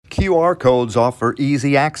QR codes offer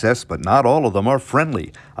easy access, but not all of them are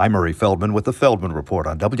friendly. I'm Murray Feldman with the Feldman Report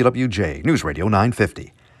on WWJ News Radio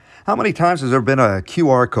 950. How many times has there been a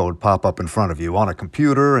QR code pop up in front of you on a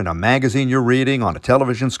computer, in a magazine you're reading, on a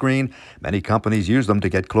television screen? Many companies use them to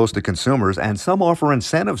get close to consumers, and some offer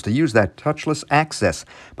incentives to use that touchless access.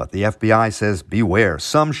 But the FBI says beware.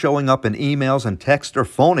 Some showing up in emails and text are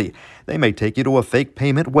phony. They may take you to a fake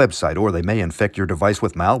payment website, or they may infect your device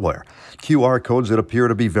with malware. QR codes that appear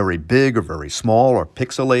to be very big or very small or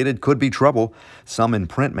pixelated could be trouble. Some in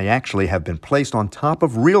print may actually have been placed on top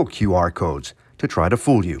of real QR codes to try to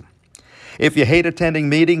fool you. If you hate attending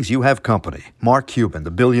meetings, you have company. Mark Cuban, the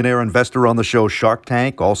billionaire investor on the show Shark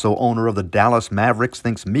Tank, also owner of the Dallas Mavericks,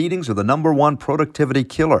 thinks meetings are the #1 productivity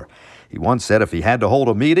killer. He once said if he had to hold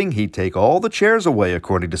a meeting, he'd take all the chairs away,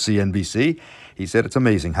 according to CNBC. He said it's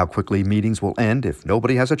amazing how quickly meetings will end if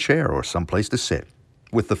nobody has a chair or someplace to sit.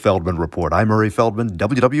 With the Feldman Report, I'm Murray Feldman,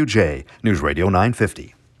 WWJ News Radio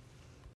 950.